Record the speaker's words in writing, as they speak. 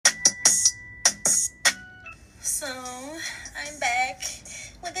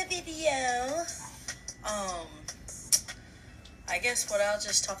yo. Um, I guess what I'll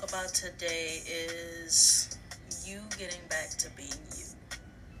just talk about today is you getting back to being you,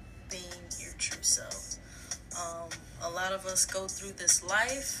 being your true self. A lot of us go through this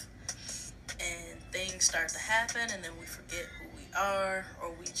life and things start to happen and then we forget who we are,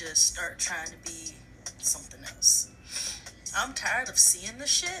 or we just start trying to be something else. I'm tired of seeing the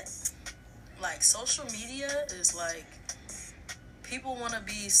shit. Like, social media is like, people want to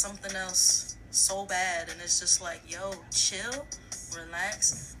be something else so bad, and it's just like, yo, chill,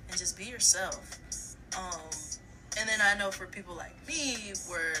 relax, and just be yourself. And then I know for people like me,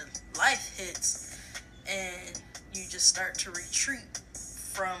 where life hits and you just start to retreat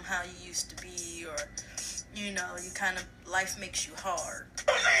from how you used to be, or you kind of, life makes you hard.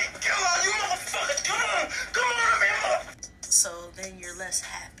 Come on, you motherfucker! Come on, man! So then you're less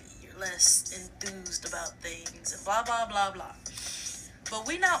happy, you're less enthused about things, and blah, blah, blah, blah. But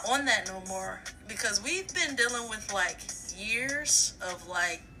we not on that no more, because we've been dealing with, like, years of,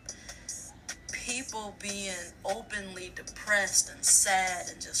 like, people being openly depressed and sad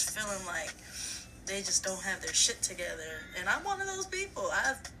and just feeling like they just don't have their shit together. And I'm one of those people.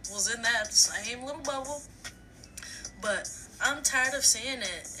 I was in that same little bubble. But I'm tired of seeing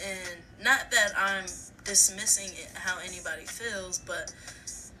it. And not that I'm dismissing it, how anybody feels, but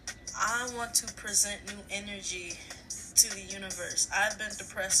I want to present new energy to the universe. I've been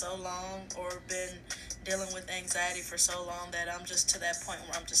depressed so long, or been dealing with anxiety for so long, that I'm just to that point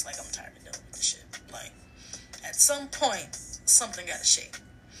where I'm just like, I'm tired of dealing with this shit. Like, at some point, something gotta shake.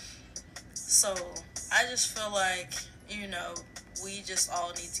 So I just feel like, we just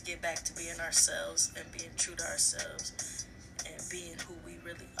all need to get back to being ourselves and being true to ourselves and being who we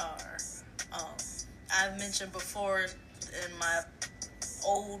really are. I've mentioned before in my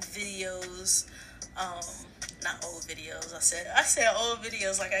old videos, not old videos, I said old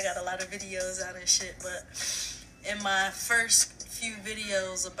videos like I got a lot of videos out and shit, but in my first few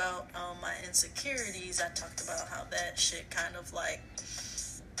videos about my insecurities, I talked about how that shit kind of like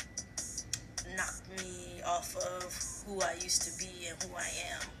knocked me off of who I used to be and who I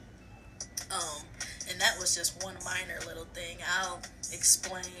am. And that was just one minor little thing. I'll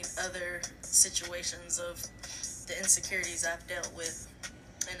explain other situations of the insecurities I've dealt with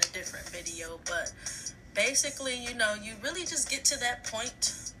in a different video, but basically, you really just get to that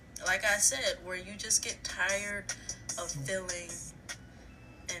point, like I said, where you just get tired of feeling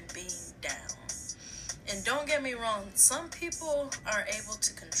and being down. And don't get me wrong, some people are able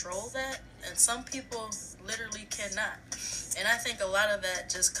to control that, and some people literally cannot. And I think a lot of that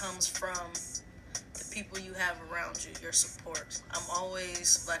just comes from the people you have around you, your support. I'm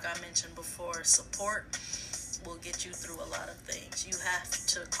always, like I mentioned before, support will get you through a lot of things. You have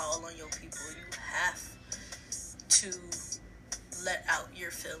to call on your people. You have to let out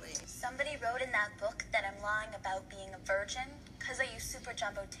your feelings. Somebody wrote in that book that I'm lying about being a virgin because I use super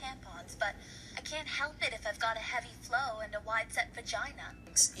jumbo tampons, but I can't help it if I've got a heavy flow and a wide set vagina.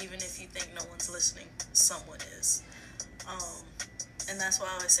 Even if you think no one's listening, someone is. And that's why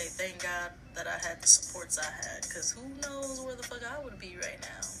I always say thank God that I had the supports I had, because who knows where the fuck I would be right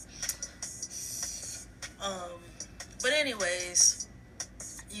now. But anyways,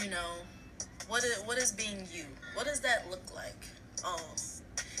 what is being you? What does that look like?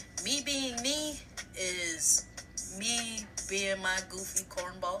 Me being me is me being my goofy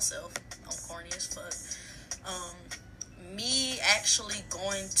cornball self. I'm corny as fuck. Me actually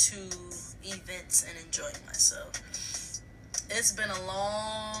going to events and enjoying myself. It's been a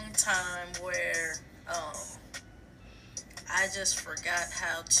long time where I just forgot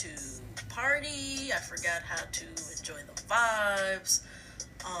how to party. I forgot how to enjoy the vibes.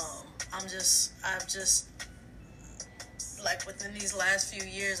 I've just like within these last few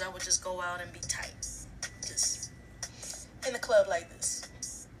years, I would just go out and be tight, just in the club like this.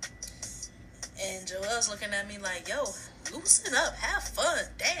 And Joelle's looking at me like, yo, loosen up, have fun,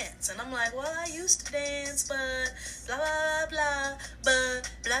 dance. And I'm like, well, I used to dance, but blah, blah, blah, but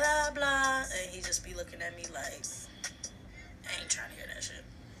blah, blah, blah. And he just be looking at me like, I ain't trying to hear that shit.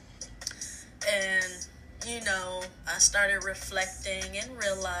 And, I started reflecting and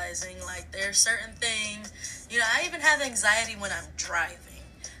realizing, like, there's certain things, I even have anxiety when I'm driving.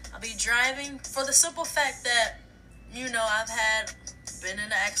 I'll be driving for the simple fact that, I've been in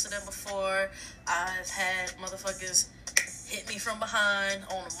an accident before. I've had motherfuckers hit me from behind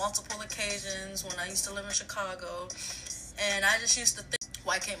on multiple occasions when I used to live in Chicago. And I just used to think,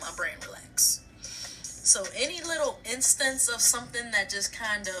 why can't my brain relax? So any little instance of something that just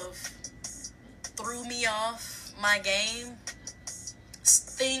kind of threw me off my game,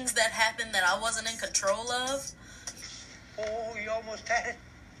 things that happened that I wasn't in control of. Oh, you almost had it.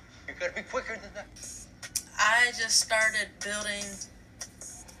 You gotta be quicker than that. I just started building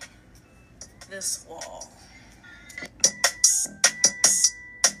this wall.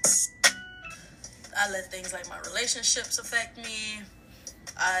 I let things like my relationships affect me.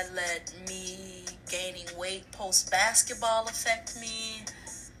 I let me gaining weight post-basketball affect me.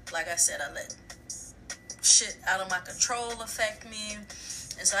 Like I said, I let shit out of my control affect me.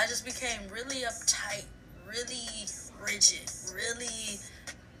 And so I just became really uptight, really rigid, really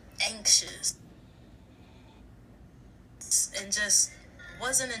anxious, and just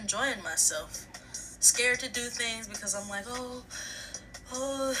wasn't enjoying myself. Scared to do things because I'm like, oh,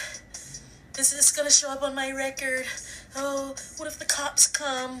 this is gonna show up on my record. Oh, what if the cops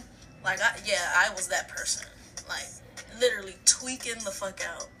come? Like, I was that person. Like, literally tweaking the fuck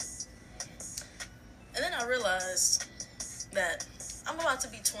out. And then I realized that I'm about to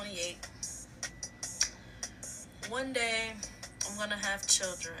be 28. One day, I'm gonna have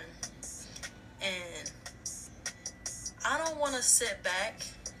children. And I don't want to sit back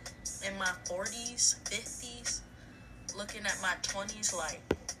in my 40s, 50s, looking at my 20s like,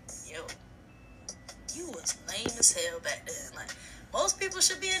 yo, you was lame as hell back then. Like, most people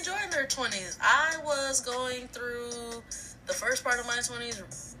should be enjoying their 20s. I was going through the first part of my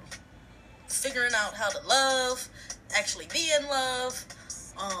 20s, figuring out how to love, actually be in love,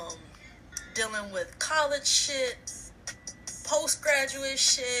 dealing with college shit, postgraduate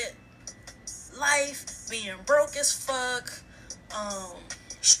shit, life, being broke as fuck,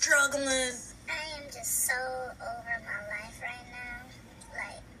 struggling. I am just so over my life right now.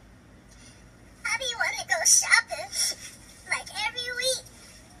 Like, I be wanting to go shopping, like, every week.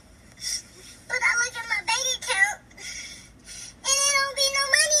 But I look at my bank account, and there don't be no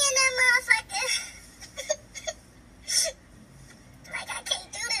money in that motherfucker. Like, I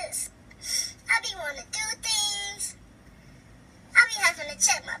can't do this. I be wanting to do things. I be having to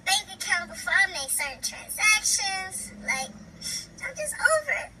check my bank account before I make certain transactions. Like, I'm just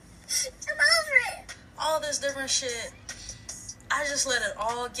over it. I'm over it. All this different shit. I just let it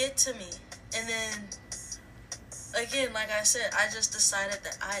all get to me. And then, again, like I said, I just decided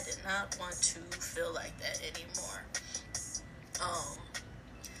that I did not want to feel like that anymore.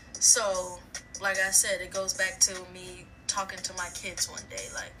 So, like I said, it goes back to me talking to my kids one day.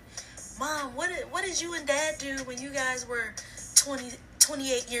 Like, Mom, what did you and Dad do when you guys were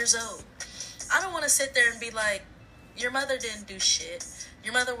 28 years old? I don't want to sit there and be like, your mother didn't do shit.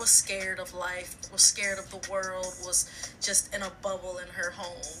 Your mother was scared of life, was scared of the world, was just in a bubble in her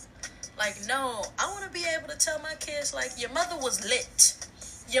home. Like, no, I want to be able to tell my kids, like, your mother was lit.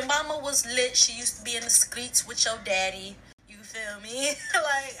 Your mama was lit. She used to be in the streets with your daddy. You feel me?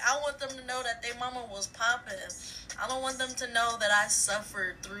 Like, I want them to know that their mama was popping. I don't want them to know that I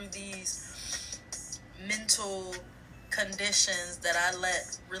suffered through these mental conditions that I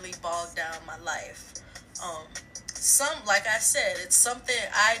let really bog down my life. Like I said, it's something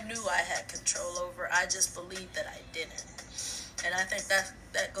I knew I had control over. I just believed that I didn't. And I think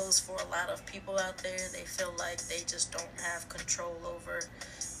that goes for a lot of people out there. They feel like they just don't have control over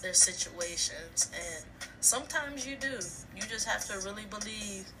their situations. And sometimes you do. You just have to really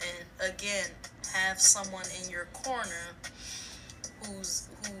believe and, again, have someone in your corner who's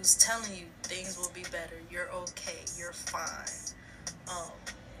telling you things will be better. You're okay. You're fine.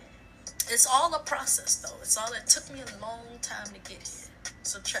 It's all a process, though. It took me a long time to get here.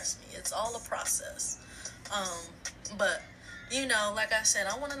 So trust me, it's all a process. But, you know, like I said,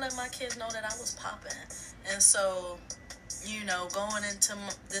 I want to let my kids know that I was popping. And so, you know, going into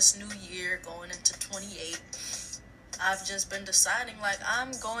this new year, going into 28, I've just been deciding, like,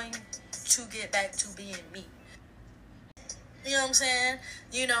 I'm going to get back to being me. You know what I'm saying?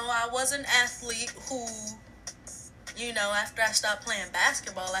 You know, I was an athlete who, you know, after I stopped playing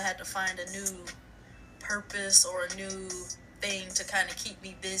basketball, I had to find a new purpose or a new thing to kind of keep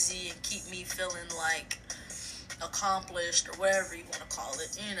me busy and keep me feeling like accomplished or whatever you want to call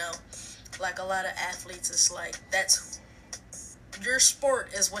it. You know, like a lot of athletes, it's like that's your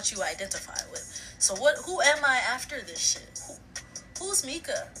sport is what you identify with. So who am I after this shit? Who's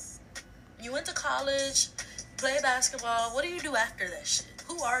Mika? You went to college, play basketball. What do you do after that shit?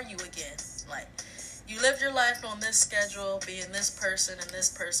 Who are you again? Like, you lived your life on this schedule, being this person and this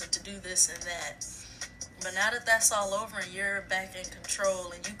person to do this and that. But now that that's all over and you're back in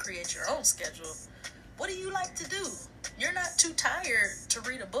control and you create your own schedule, what do you like to do? You're not too tired to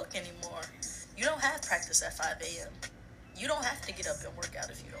read a book anymore. You don't have practice at 5 a.m. You don't have to get up and work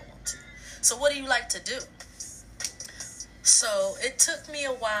out if you don't want to. So what do you like to do? So it took me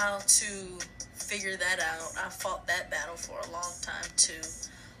a while to figure that out. I fought that battle for a long time too.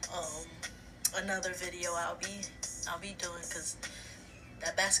 Another video I'll be doing, because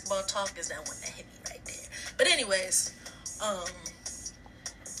That basketball talk is that one that hit me right there. But anyways,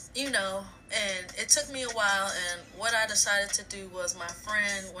 and it took me a while, and what I decided to do was, my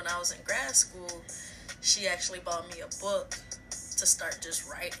friend, when I was in grad school, she actually bought me a book to start just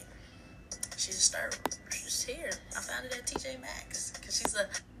writing. She just started, just here. I found it at TJ Maxx, because she's a...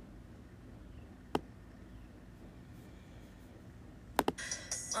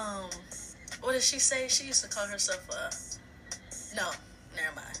 what did she say? She used to call herself no,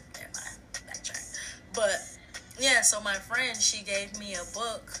 never mind, backtrack. But, yeah, so my friend, she gave me a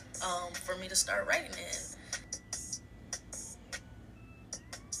book, for me to start writing in.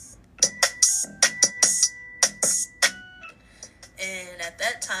 And at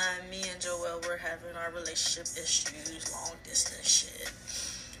that time, me and Joelle were having our relationship issues, long distance shit.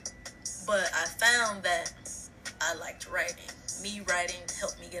 But I found that I liked writing. Me writing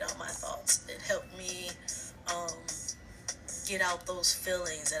helped me get out my thoughts. It helped me get out those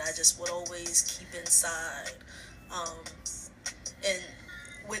feelings that I just would always keep inside. And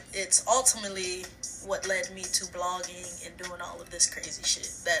it's ultimately what led me to blogging and doing all of this crazy shit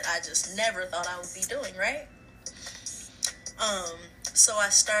that I just never thought I would be doing, right? So I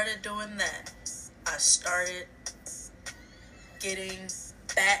started doing that. I started getting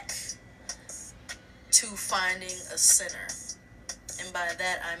back to finding a center. And by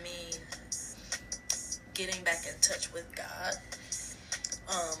that, I mean getting back in touch with God,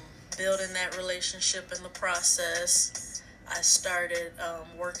 building that relationship in the process. I started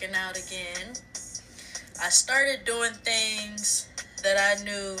working out again. I started doing things that I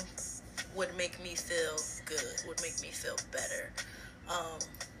knew would make me feel good, would make me feel better.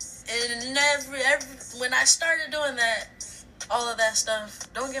 And when I started doing that, all of that stuff,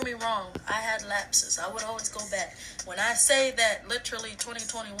 don't get me wrong, I had lapses. I would always go back. When I say that literally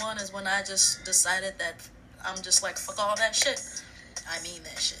 2021 is when I just decided that I'm just like, fuck all that shit, I mean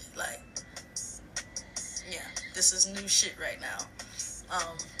that shit. Like, yeah, this is new shit right now.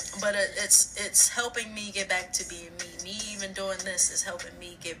 But it's helping me get back to being me. Me even doing this is helping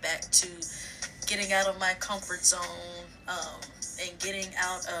me get back to getting out of my comfort zone, and getting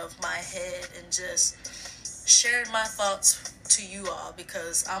out of my head and just sharing my thoughts to you all,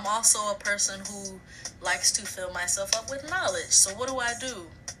 because I'm also a person who likes to fill myself up with knowledge. So what do?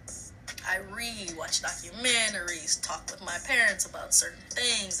 I read, watch documentaries, talk with my parents about certain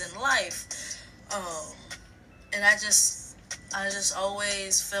things in life, and I just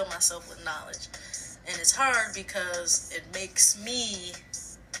always fill myself with knowledge. And it's hard because it makes me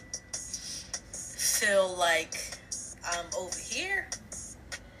feel like I'm over here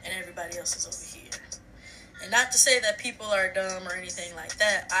and everybody else is over here. And not to say that people are dumb or anything like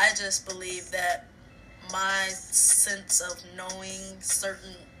that. I just believe that my sense of knowing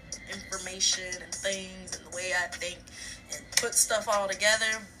certain information and things and the way I think and put stuff all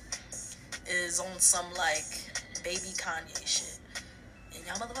together is on some like baby Kanye shit. And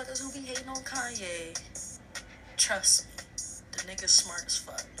y'all motherfuckers who be hating on Kanye, trust me, the nigga's smart as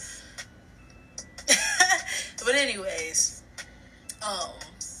fuck. But anyways,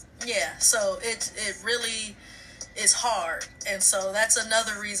 yeah, so it really is hard. And so that's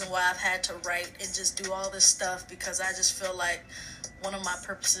another reason why I've had to write and just do all this stuff, because I just feel like one of my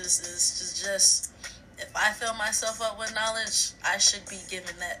purposes is to just, if I fill myself up with knowledge, I should be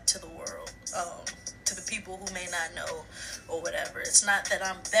giving that to the world, to the people who may not know or whatever. It's not that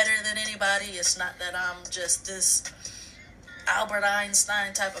I'm better than anybody. It's not that I'm just this Albert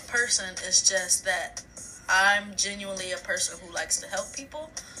Einstein type of person. It's just that I'm genuinely a person who likes to help people.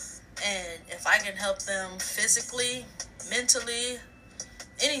 And if I can help them physically, mentally,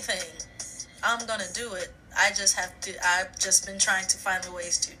 anything, I'm going to do it. I've just been trying to find the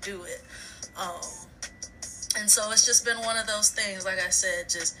ways to do it. And so it's just been one of those things, like I said,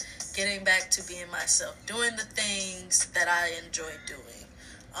 just getting back to being myself, doing the things that I enjoy doing.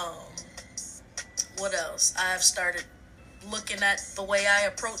 What else? I've started looking at the way I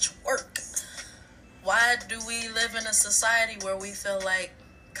approach work. Why do we live in a society where we feel like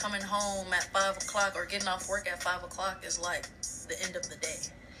coming home at 5 o'clock or getting off work at 5 o'clock is like the end of the day,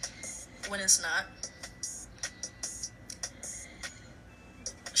 when it's not?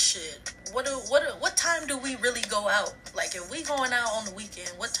 Shit. What time do we really go out? Like, if we going out on the weekend,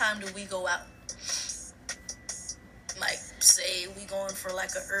 what time do we go out? Like, say we going for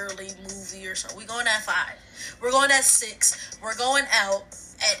like an early movie or something. We going at 5. We're going at 6. We're going out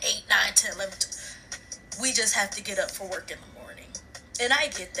at 8, 9, 10, 11. We just have to get up for work in the morning. And I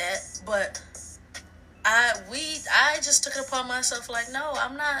get that, but I just took it upon myself like, no,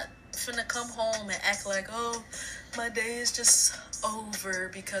 I'm not finna come home and act like, oh, my day is just over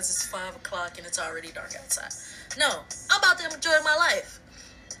because it's 5 o'clock and it's already dark outside. No, I'm about to enjoy my life.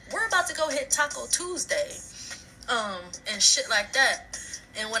 we're about to go hit Taco Tuesday, and shit like that.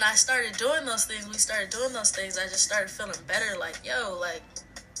 And when I started doing those things, I just started feeling better. Like, yo, like,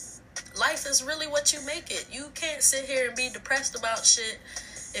 life is really what you make it. You can't sit here and be depressed about shit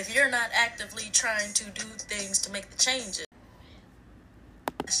if you're not actively trying to do things to make the changes.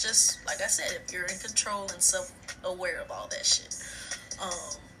 It's just, like I said, if you're in control and self-aware of all that shit.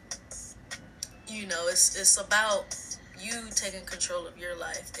 You know, it's about you taking control of your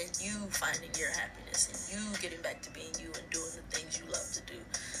life and you finding your happiness and you getting back to being you and doing the things you love to do.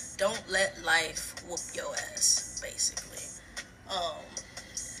 Don't let life whoop your ass, basically.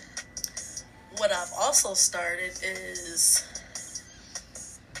 What I've also started is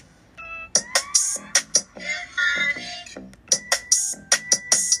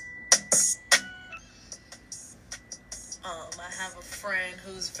I have a friend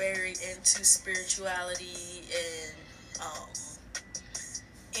who's very into spirituality and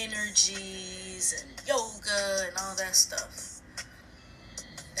energies and yoga and all that stuff.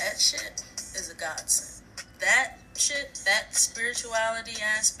 That shit is a godsend. That shit, that spirituality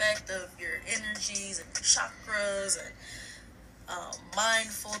aspect of your energies and your chakras and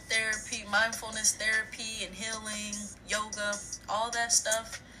mindfulness therapy and healing, yoga, all that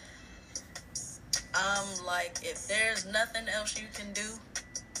stuff. I'm like, if there's nothing else you can do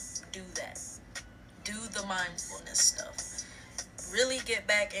that. Do the mindfulness stuff. Really get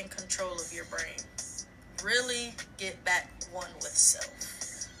back in control of your brain. Really get back one with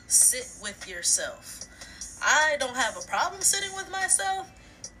self. Sit with yourself. I don't have a problem sitting with myself.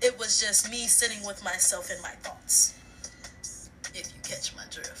 It was just me sitting with myself in my thoughts. If you catch my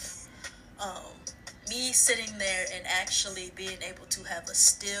drift. Me sitting there and actually being able to have a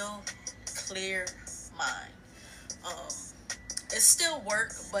still, clear mind. It's still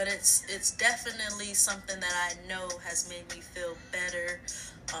work, but it's definitely something that I know has made me feel better.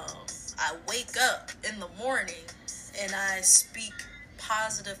 I wake up in the morning and I speak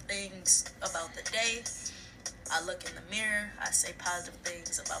positive things about the day. I look in the mirror, I say positive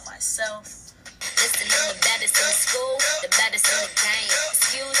things about myself. Listen, I'm the baddest in the school, the baddest in the game.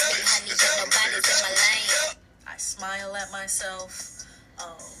 Excuse me, honey, but nobody's in my lane. I smile at myself.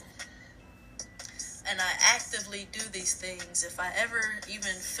 And I actively do these things. If I ever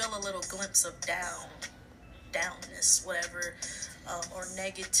even feel a little glimpse of downness, whatever, or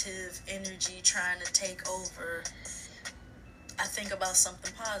negative energy trying to take over, I think about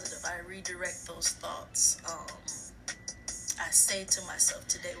something positive. I redirect those thoughts. I say to myself,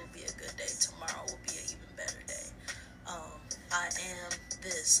 today will be a good day. Tomorrow will be an even better day. I am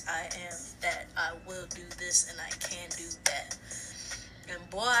this. I am that. I will do this and I can do that. And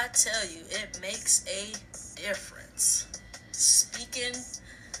boy, I tell you, it makes a difference. Speaking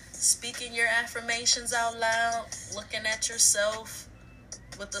your affirmations out loud, looking at yourself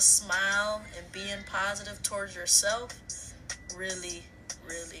with a smile and being positive towards yourself really,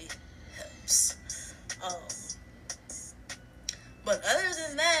 really helps. But other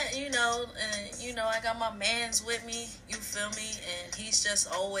than that, I got my mans with me, you feel me? And he's just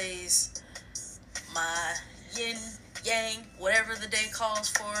always my yin, yang, whatever the day calls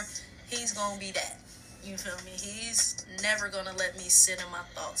for, he's gonna be that. You feel me? He's never gonna let me sit in my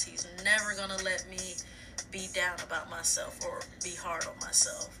thoughts. He's never gonna let me be down about myself or be hard on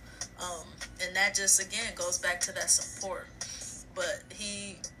myself. And that just, again, goes back to that support. But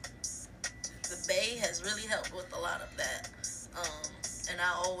the Bay has really helped with a lot of that. And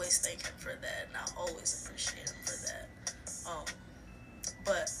I always thank him for that, and I always appreciate him for that.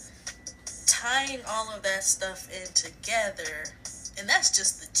 But tying all of that stuff in together, and that's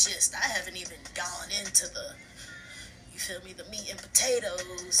just the gist. I haven't even gone into the meat and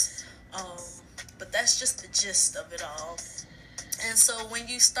potatoes. But that's just the gist of it all. And so when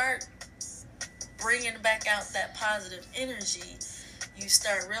you start bringing back out that positive energy, you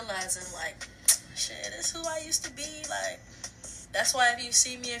start realizing, like, shit, this is who I used to be. Like, that's why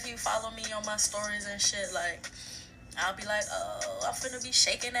if you follow me on my stories and shit, like, I'll be like, oh, I'm finna be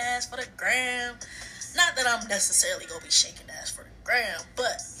shaking ass for the gram. Not that I'm necessarily gonna be shaking ass for the gram,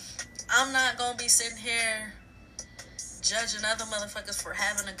 but I'm not gonna be sitting here judging other motherfuckers for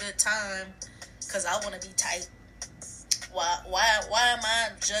having a good time because I want to be tight. Why am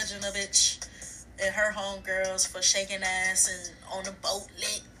I judging a bitch and her homegirls for shaking ass and on the boat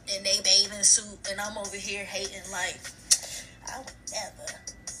lit in they bathing suit, and I'm over here hating like, I would never.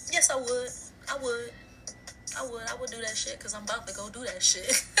 Yes, I would do that shit because I'm about to go do that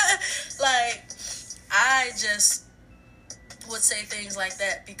shit. Like, I just would say things like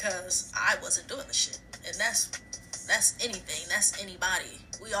that because I wasn't doing the shit. And that's anything. That's anybody.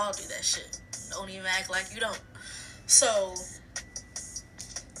 We all do that shit. Don't even act like you don't. So,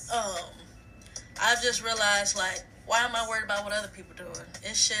 I've just realized, like, why am I worried about what other people doing?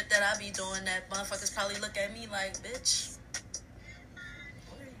 It's shit that I be doing that motherfuckers probably look at me like, bitch,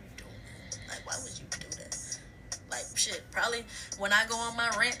 what are you doing? Like, why would you do that? Like, shit, probably when I go on my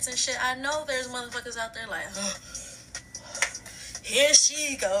rants and shit, I know there's motherfuckers out there like, oh, here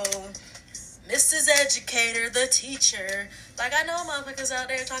she go, Mrs. Educator, the teacher. Like, I know motherfuckers out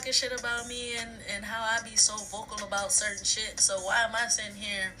there talking shit about me and how I be so vocal about certain shit. So why am I sitting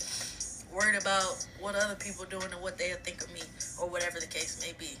here worried about what other people doing and what they'll think of me, or whatever the case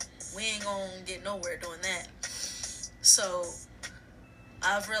may be? We ain't gonna get nowhere doing that. So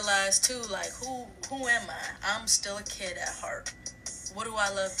I've realized too, like, who am I? I'm still a kid at heart. What do I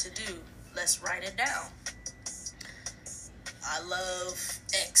love to do? Let's write it down. I love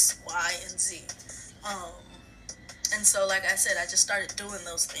X, Y, and Z. And so, like I said, I just started doing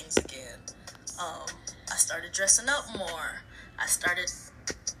those things again. I started dressing up more. I started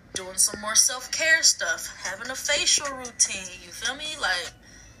doing some more self-care stuff, having a facial routine, you feel me? Like,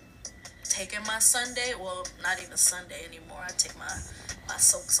 taking my Sunday, well, not even Sunday anymore. I take my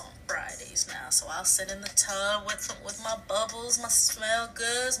soaks on Fridays now. So I'll sit in the tub with my bubbles, my smell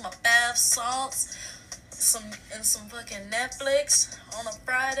goods, my bath salts, some fucking Netflix on a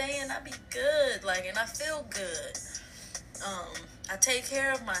Friday, and I be good, like, and I feel good. I take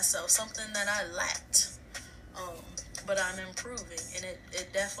care of myself, something that I lacked. But I'm improving, and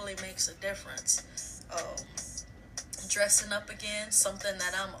it definitely makes a difference. Dressing up again, something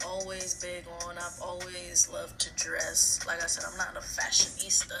that I'm always big on. I've always loved to dress. Like I said, I'm not a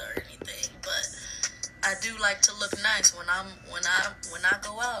fashionista or anything, but I do like to look nice when I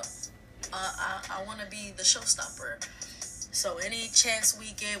go out. I want to be the showstopper. So any chance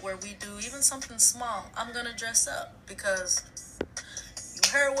we get where we do even something small, I'm gonna dress up, because you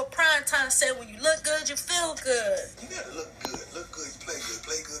heard what Prime Time said: when you look good, you feel good. You gotta look good, you play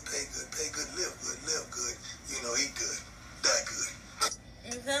good, pay good, live good, you know, eat good, die good.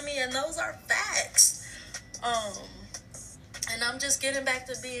 You feel me? And those are facts. And I'm just getting back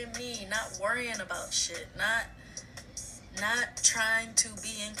to being me, not worrying about shit, not trying to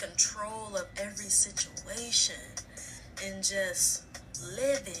be in control of every situation, and just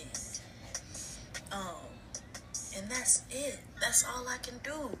living. And that's it. That's all I can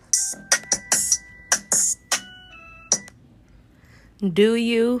do. Do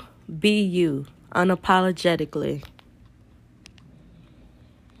you, be you, unapologetically.